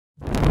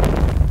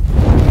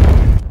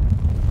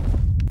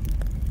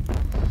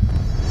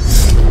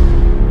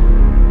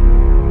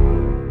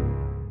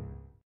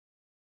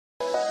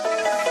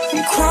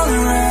crawling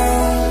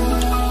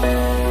around,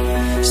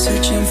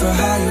 searching for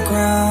higher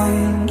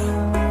ground.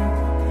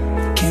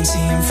 Can't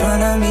see in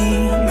front of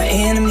me, my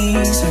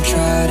enemies. I've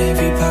tried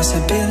every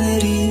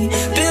possibility,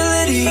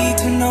 ability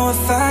to know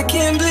if I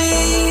can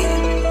bleed.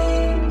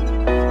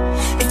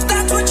 If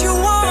that's what you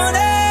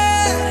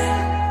wanted,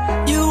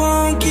 you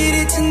won't get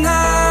it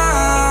tonight.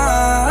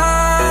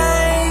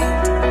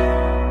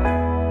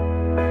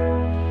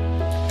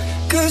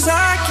 'Cause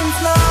I can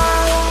fly,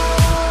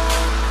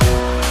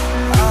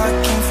 I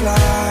can fly,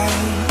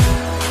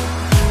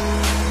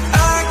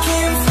 I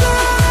can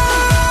fly,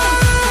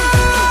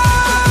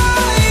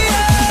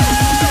 yeah.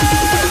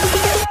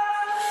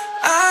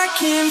 I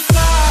can fly.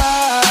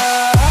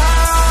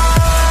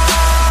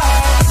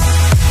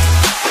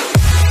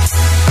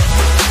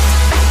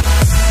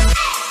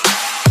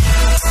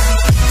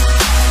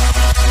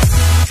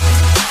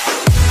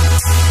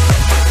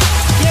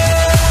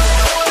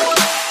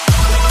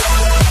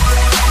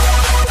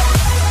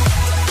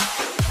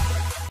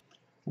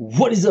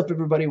 What is up,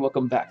 everybody?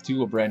 Welcome back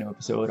to a brand new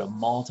episode of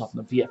Molotov on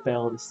the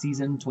VFL. The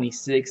season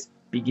 26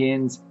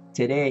 begins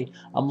today.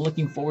 I'm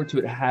looking forward to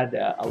it. I had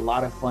a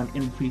lot of fun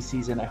in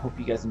preseason. I hope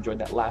you guys enjoyed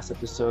that last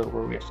episode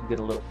where we actually did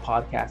a little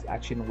podcast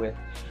action with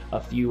a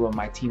few of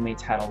my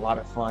teammates. Had a lot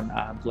of fun.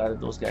 I'm glad that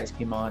those guys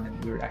came on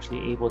and we were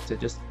actually able to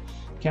just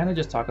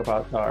talk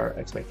about our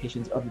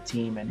expectations of the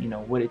team and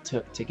what it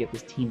took to get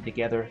this team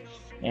together,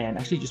 and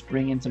actually just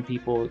bring in some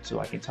people so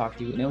I can talk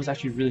to you. And it was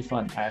actually really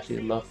fun. I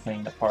actually love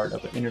playing the part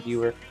of an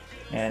interviewer,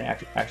 and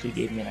actually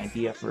gave me an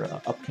idea for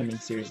an upcoming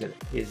series that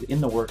is in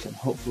the works, and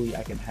hopefully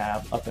I can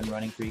have up and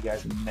running for you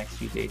guys in the next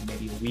few days,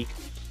 maybe a week.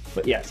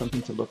 But yeah,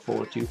 something to look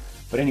forward to.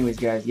 But anyways,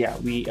 guys, yeah,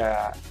 we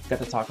got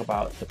to talk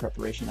about the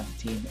preparation of the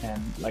team,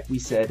 and like we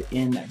said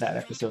in that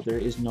episode, there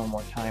is no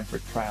more time for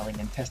trialing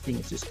and testing.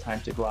 It's just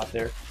time to go out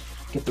there,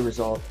 get the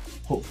result.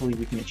 Hopefully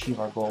we can achieve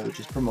our goal, which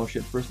is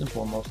promotion first and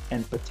foremost,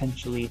 and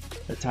potentially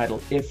the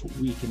title if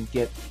we can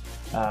get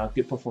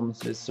good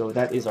performances. So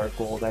that is our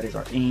goal, that is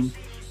our aim.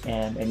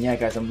 And yeah,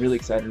 guys, I'm really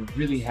excited,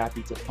 really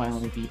happy to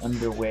finally be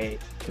underway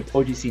with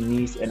OGC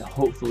Nice, and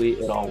hopefully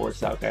it all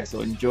works out, guys.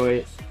 So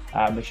enjoy it.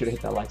 Make sure to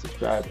hit that like,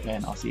 subscribe,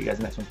 and I'll see you guys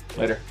next one.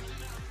 Later.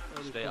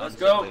 Let's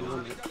go.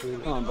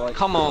 Come on, boys.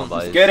 Come on,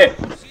 Let's get it.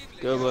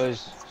 go,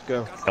 boys. Let's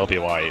go.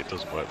 LBY, it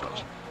doesn't work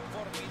much.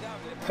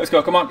 Let's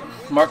go. Come on.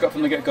 Mark up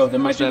from the get-go. They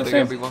might do the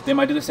same. They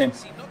might do the same.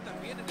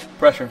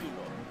 Pressure.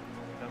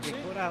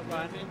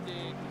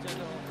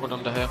 One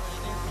under here.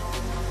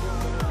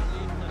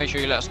 Make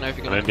sure you let us know if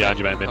you're I'm going in behind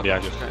you, mate. I'm in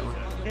behind you.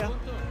 Yeah.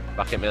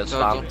 Back in middle, Go,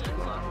 spam.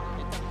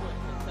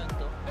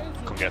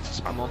 Come get to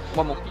spam. One more.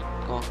 One more.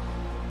 Go on.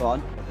 Go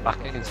on. Back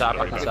inside,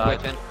 back Good inside.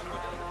 whip in.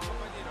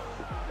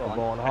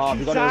 Go on, hard.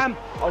 You got Sam!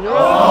 On your own.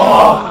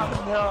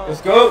 No.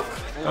 Let's go.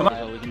 Come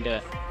on. We can do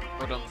it.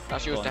 Well done.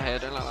 That's yours to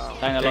head. Don't let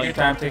that Take your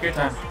time. Take your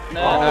time.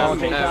 No,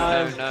 take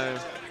time. no.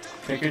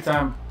 Take your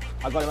time.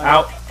 I got him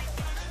Out.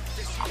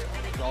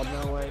 God,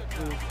 no way.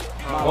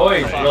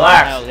 Boys,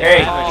 relax.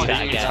 Hey.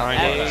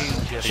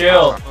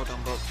 Chill. Well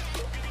done, Bob.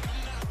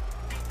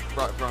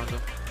 Right, Brandon.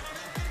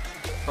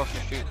 Cross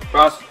and shoot.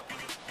 Cross.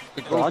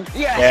 Go on.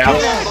 Yeah.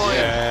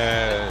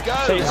 Yeah.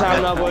 Take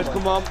time now, boys.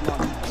 Come on.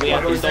 We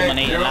have to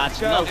dominate, lads.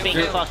 Go.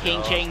 Nothing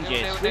fucking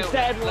changes.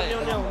 Instead,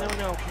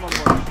 no. Come on,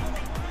 boys.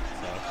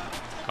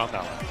 Calm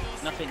down.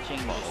 Nothing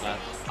changes,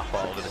 lads.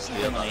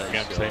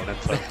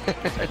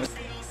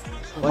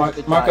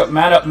 Mark up.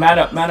 Man up. Man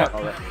up. Man up.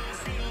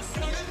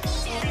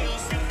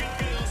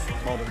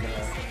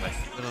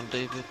 Good on,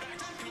 David.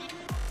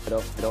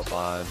 Middle.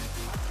 5.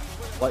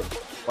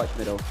 White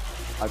middle.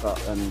 I got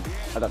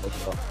this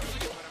shot.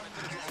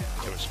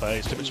 Too much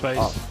space. Too much space.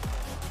 Oh.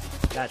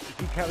 Lads,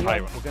 if you carry on,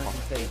 we're going to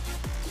concede.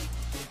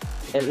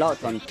 It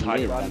locked on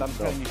TV. I'm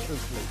telling you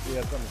truthfully, we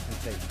are going to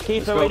concede.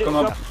 Keep Let's go. Come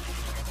on.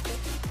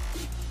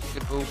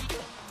 Good ball.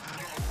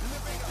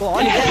 Go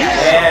on.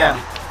 Yeah.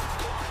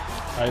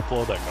 I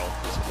applaud that goal.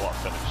 It's a what a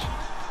finish.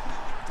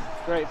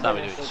 Great. That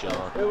was it,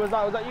 Sean. Who was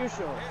that? Was that you,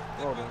 Sean?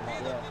 Well done,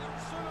 yeah.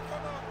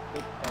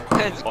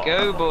 Let's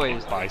go,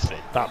 boys. Bicey.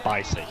 That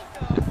Bicey.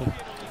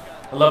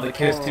 I love the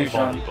kiss too,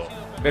 Sean.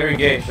 Very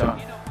gay, Sean.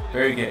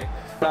 Very gay.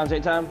 Take your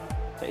time.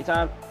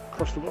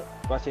 Cross the ball.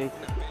 Batty,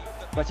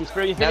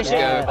 through. You finish Let's go.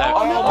 it.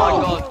 Oh my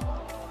god.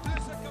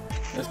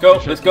 Let's go.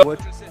 Let's go.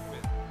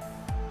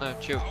 No,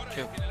 chill.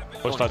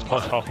 Push that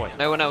push halfway.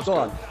 No one else. Go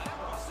on.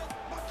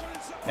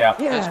 Yeah.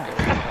 Let's go.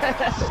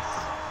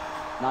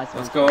 Nice one.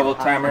 Let's go, old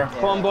timer.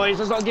 Come on, boys.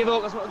 Let's not give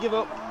up.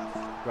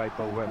 Great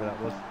ball, wherever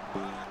that was.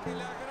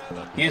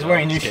 He's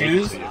wearing new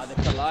shoes. The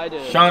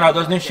collider. Sean, are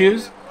those new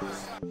shoes?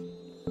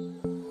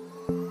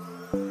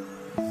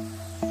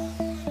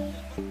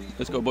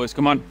 Let's go, boys.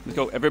 Come on. Let's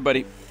go,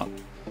 everybody.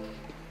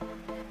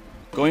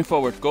 Going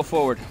forward. Go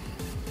forward.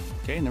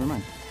 Okay, never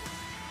mind.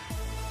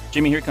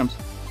 Jimmy, here it comes.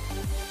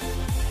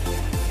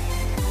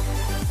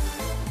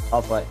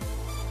 Halfway.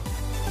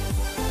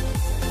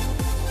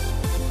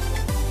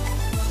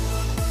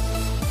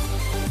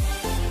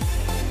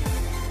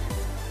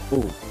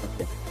 Ooh,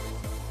 okay.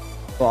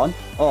 Go on.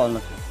 Oh,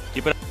 unlucky.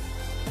 Keep it up.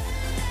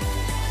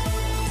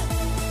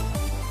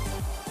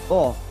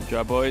 Oh,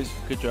 job, boys.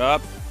 Good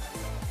job.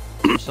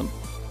 Some.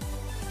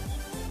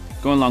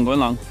 Going long, going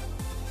long.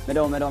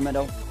 Middle, middle,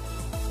 middle.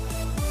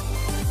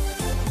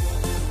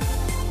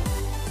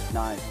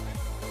 Nice.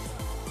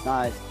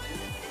 Nice.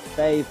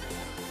 Save.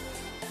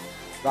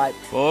 Right.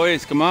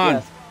 Boys, come on.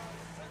 Yes.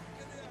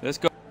 Let's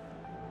go.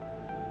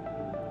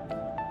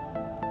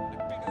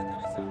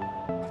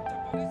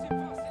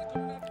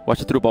 Watch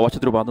the through ball. Watch the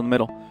through ball in the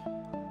middle.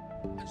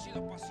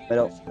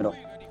 Middle, middle.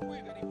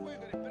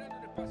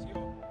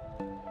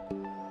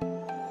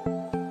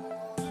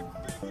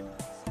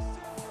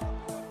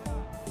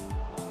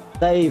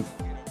 Save.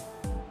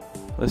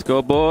 Let's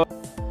go, boy.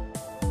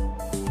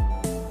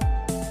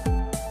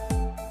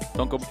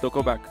 Don't go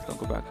back. Don't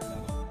go back.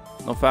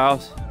 No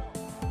fouls.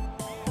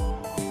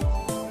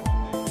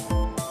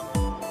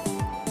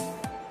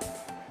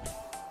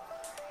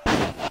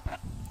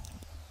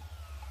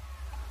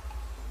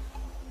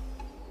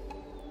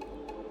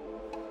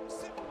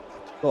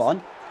 Go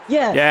on.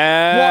 Yeah. Yes,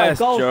 What a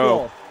goal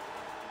Joe.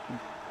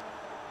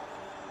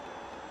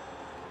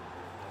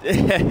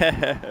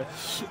 score.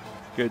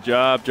 Good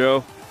job,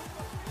 Joe.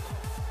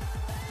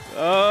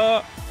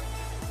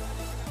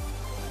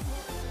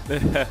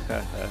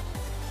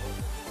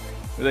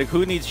 Like,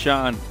 who needs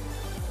Sean?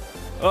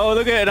 Oh,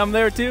 look at it. I'm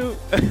there too.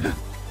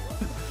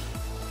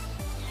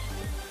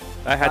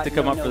 I had to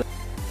come up for that.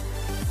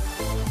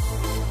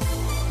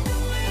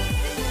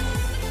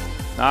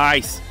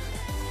 Nice.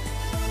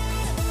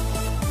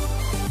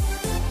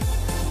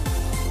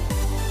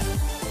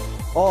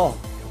 Oh.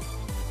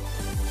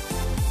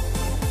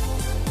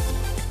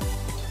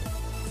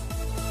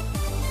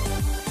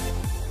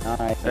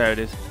 Nice. There it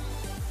is.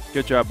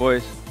 Good job,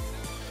 boys.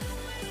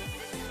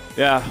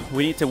 Yeah,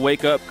 we need to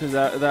wake up because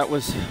that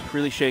was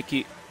really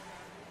shaky.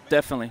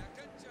 Definitely.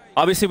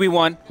 Obviously, we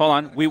won. Hold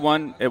on. We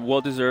won. It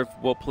well deserved.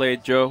 Well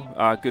played, Joe.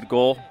 Good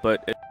goal,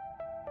 but...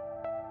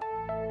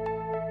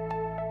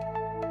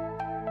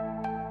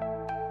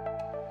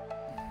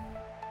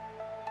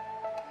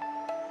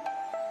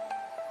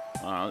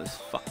 Oh, this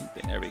fucking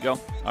thing. There we go. All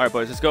right,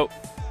 boys, let's go.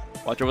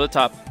 Watch over the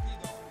top.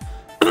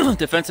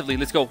 Defensively,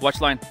 let's go.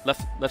 Watch line.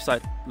 Left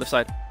side. Left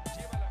side.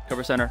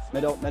 Cover center.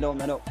 Middle, middle,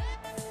 middle.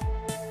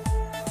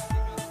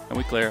 And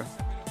we clear.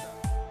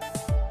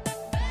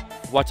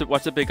 Watch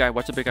the big guy.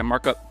 Watch the big guy.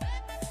 Mark up.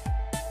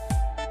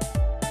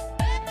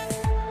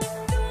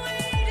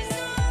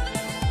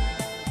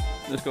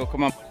 Let's go.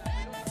 Come on.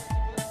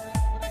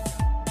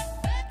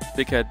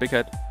 Big head. Big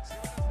head.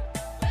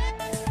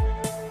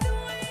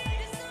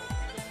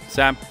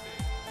 Sam.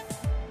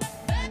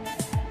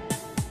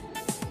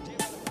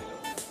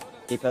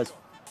 Keepers.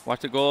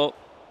 Watch the goal.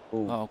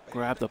 Ooh. Oh,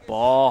 grab the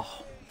ball.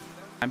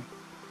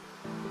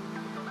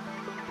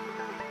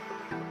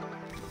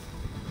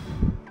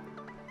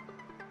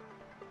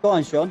 Go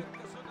on, Sean.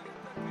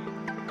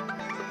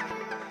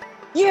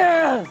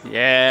 Yeah!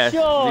 Yes.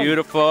 Sean!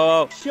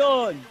 Beautiful.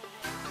 Sean!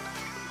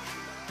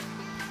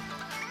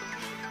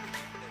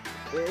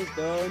 It's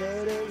gonna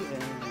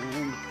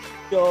end.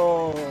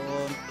 Sean!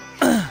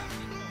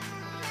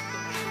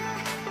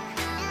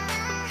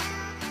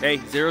 Hey,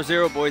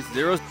 0-0, boys.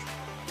 0.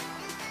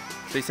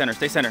 Stay center.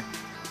 Stay center.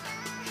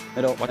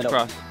 Middle, Watch middle.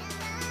 across.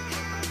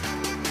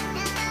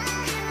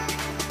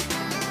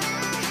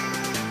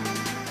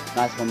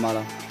 Nice one,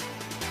 Mala.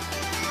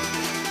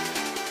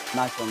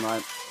 Nice one,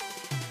 right.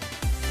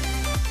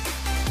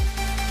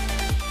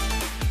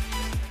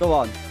 Go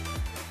on.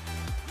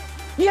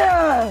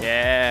 Yeah!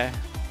 Yeah.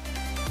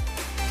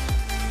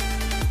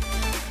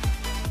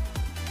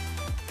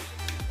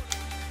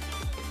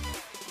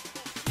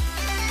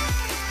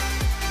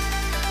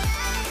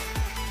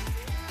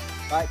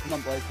 Right, come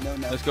on, boys. No,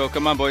 no. Let's go.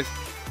 Come on, boys.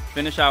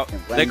 Finish out.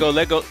 And Let go.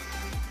 Let go.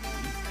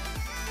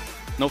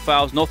 No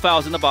fouls. No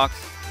fouls in the box.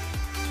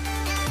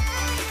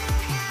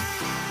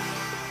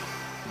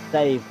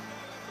 Save.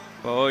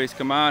 Boys,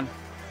 come on.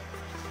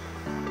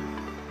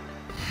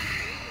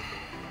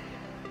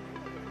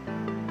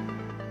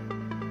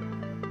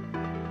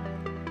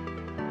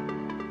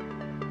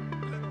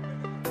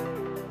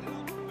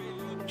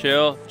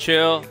 Chill,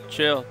 chill,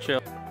 chill,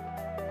 chill.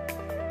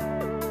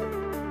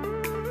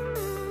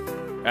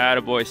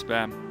 Attaboy,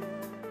 Spam.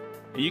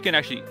 You can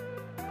actually...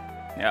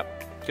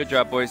 Yep. Good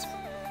job, boys.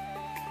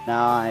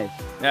 Nice.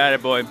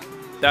 Attaboy.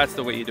 That's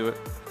the way you do it.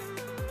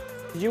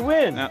 Did you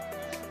win? No.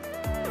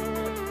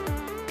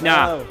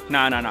 No.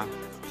 Nah. Nah.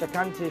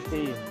 Chakante's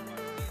team.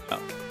 Oh.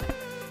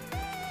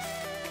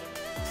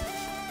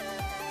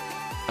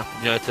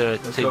 You know, it's a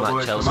team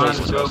like Chelsea. Nice,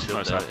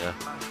 Yeah.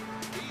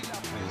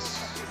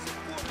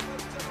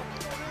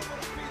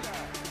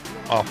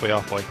 Halfway. Go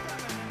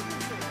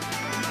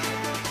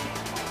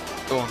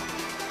on.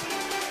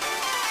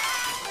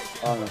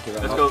 Oh, no, keep it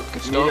Let's up. go.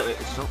 Good start.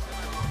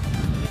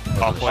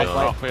 Halfway.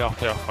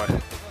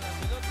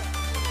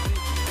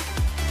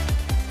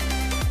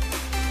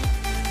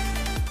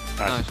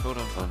 Nice, well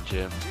done. On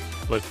Jim.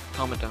 Blue.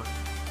 Calm it down.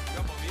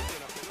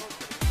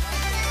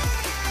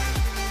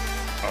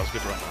 That was a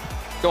good run.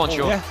 Go on,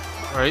 Sean. Yeah.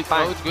 Right.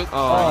 Bang. Oh, it's good.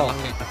 Oh,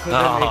 Lucky. I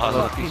couldn't make a Oh,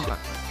 look. lucky.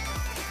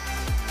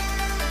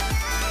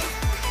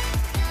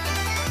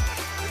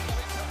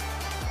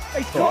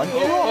 He's got it.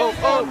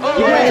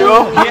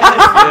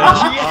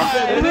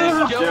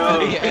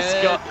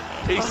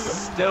 He's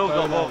still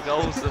got more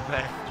goals than me.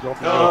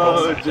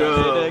 Oh,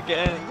 Joe.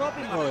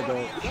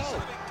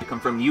 You come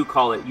from you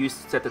call it. You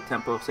set the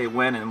tempo. Say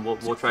when, and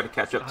we'll try to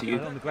catch up to you.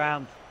 On the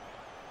ground.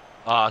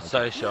 Ah,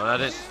 sorry, Sean. I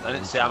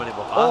didn't see how many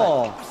more.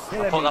 Oh,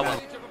 I thought that one.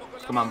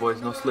 Come on,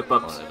 boys. No slip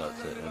ups. Oh,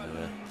 that's it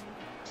anyway.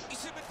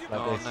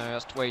 like this.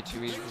 that's way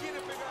too easy.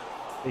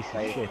 This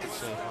is shit.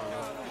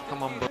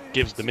 Come on, bro.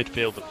 Gives the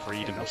midfield the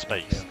freedom of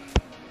space.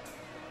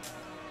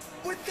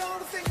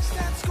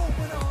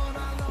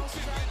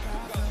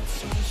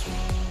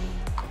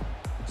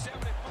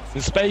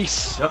 In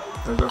space. Yep.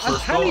 There's our I'm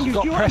first telling you,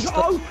 goal. you're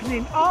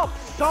opening up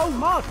so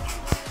much.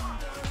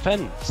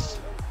 Fence.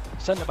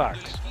 Centre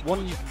backs.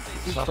 One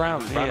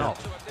round ran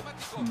off.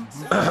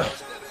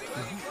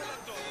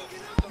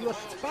 You're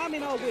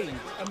spamming our wings,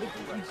 and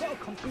we've got to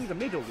come through the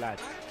middle,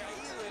 lads.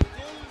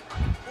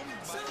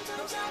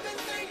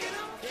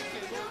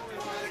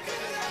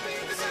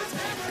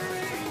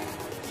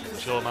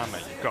 It's your man,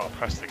 mate. You've got to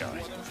press the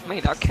guy.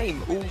 Mate, that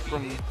came all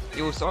from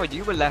your side.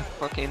 You were left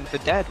fucking for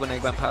dead when they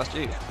went past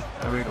you.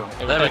 There we go.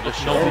 There we go.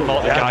 Sean,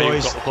 not the guy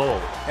who got the ball.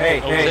 Hey,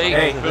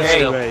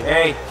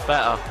 hey.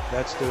 Better.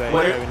 Let's do it.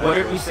 What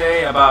did we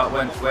say about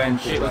when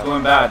shit was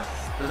going bad?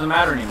 Doesn't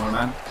matter anymore,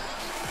 man.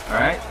 All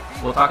right.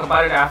 We'll talk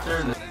about it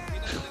after.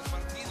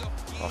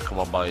 Oh, come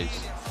on, boys.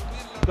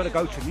 You've got to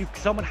go to him.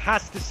 Someone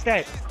has to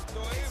step.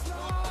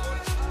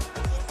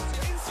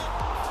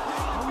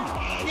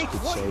 Holy shit,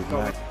 what is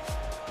going on?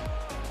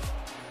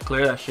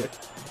 Clear that shit.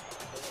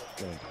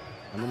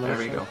 There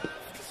we go.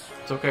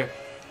 It's okay.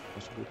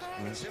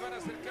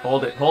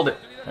 Hold it, hold it.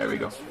 There we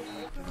go.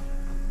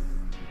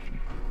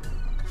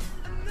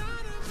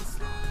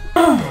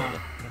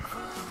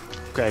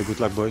 Okay, good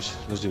luck, boys.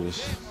 Let's do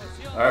this.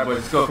 All right, boys,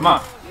 let's go. Come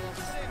on.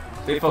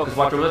 Stay focused.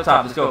 Watch over the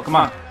top. Let's go. Come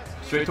on.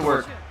 Straight to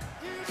work.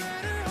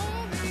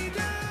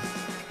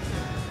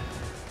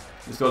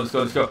 Let's go. Let's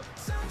go. Let's go.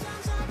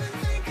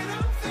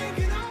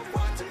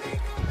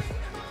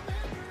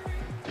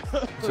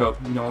 So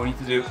you know what we need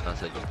to do.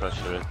 That's it. Just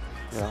pressure it.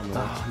 Yeah,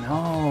 Oh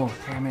no!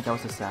 Damn it, that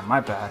was a Sam. My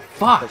bad.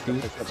 Fuck,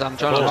 dude. I'm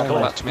trying to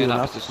come back to me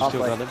now.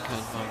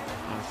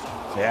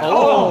 Yeah.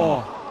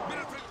 Oh!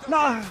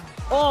 No!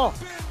 Oh!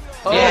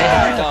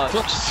 Yeah,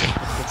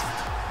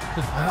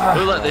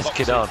 Who let this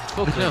kid on?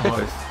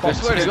 Boys.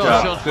 Good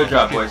job. Good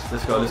job, boys.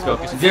 Let's go. Let's go.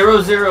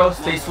 0-0.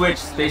 Stay switch.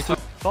 Stay switch.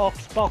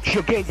 Box,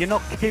 you're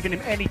not giving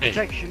him any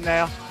protection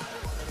now.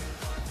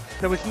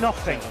 There was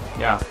nothing.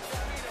 Yeah.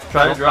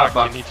 Try to drop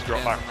back. You need to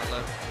drop back.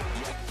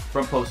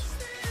 Front post.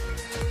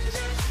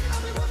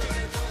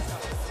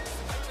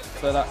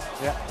 Clear that.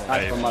 Yeah.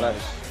 Nice one,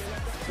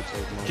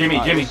 Molotov. Jimmy.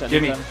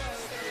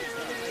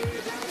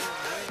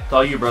 It's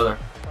all you, brother.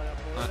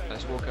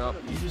 let's walk up.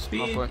 Use your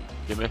speed. Halfway.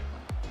 Jimmy.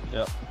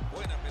 Yep.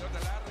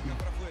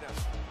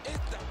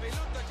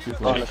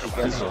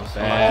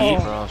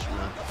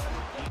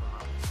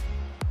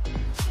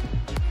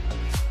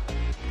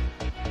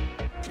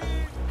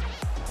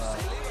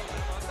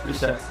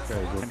 Reset.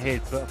 And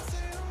here's but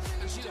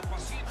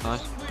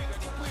Nice.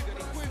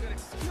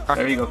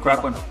 There you go.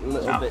 Crap one.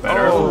 Little bit.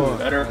 Better. Oh.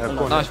 Better.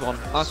 Nice one.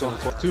 Nice one.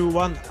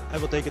 2-1. I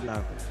will take it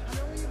now.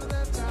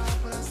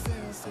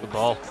 Good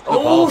ball.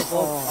 Oh,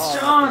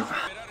 Sean.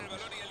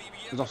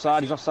 He's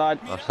offside. He's offside.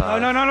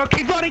 Offside. no,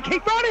 keep running,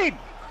 keep running!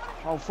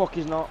 Oh fuck,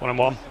 he's not.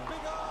 1-on-1.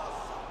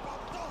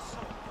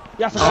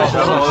 Yes,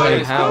 Oh,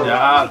 boys. How? Good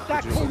job. Take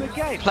that corner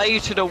again. Play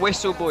to the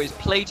whistle, boys.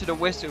 Play to the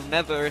whistle.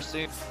 Never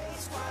assume.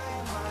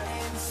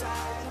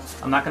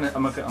 I'm gonna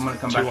come back 2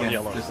 on in.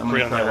 yellow. Just, I'm 3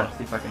 gonna on try yellow. to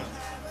see if I can.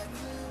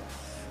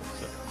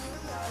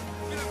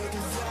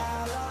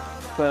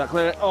 Clear that,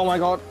 clear it. Oh my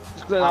god.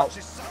 Just clear that.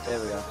 There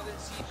we go.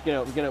 Let's get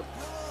up, get up.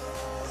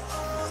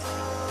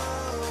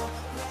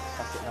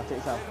 That's it, now take your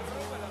time.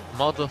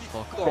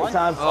 Motherfucker. Take your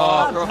time.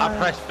 Oh, I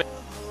pressed B.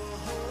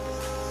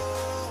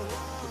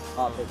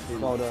 Oh, bit too.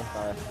 Well done.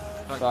 Sorry.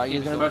 Right,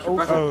 he's gonna... Pressure,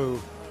 pressure.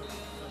 Oh.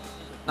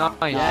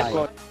 Nice.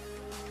 Nice.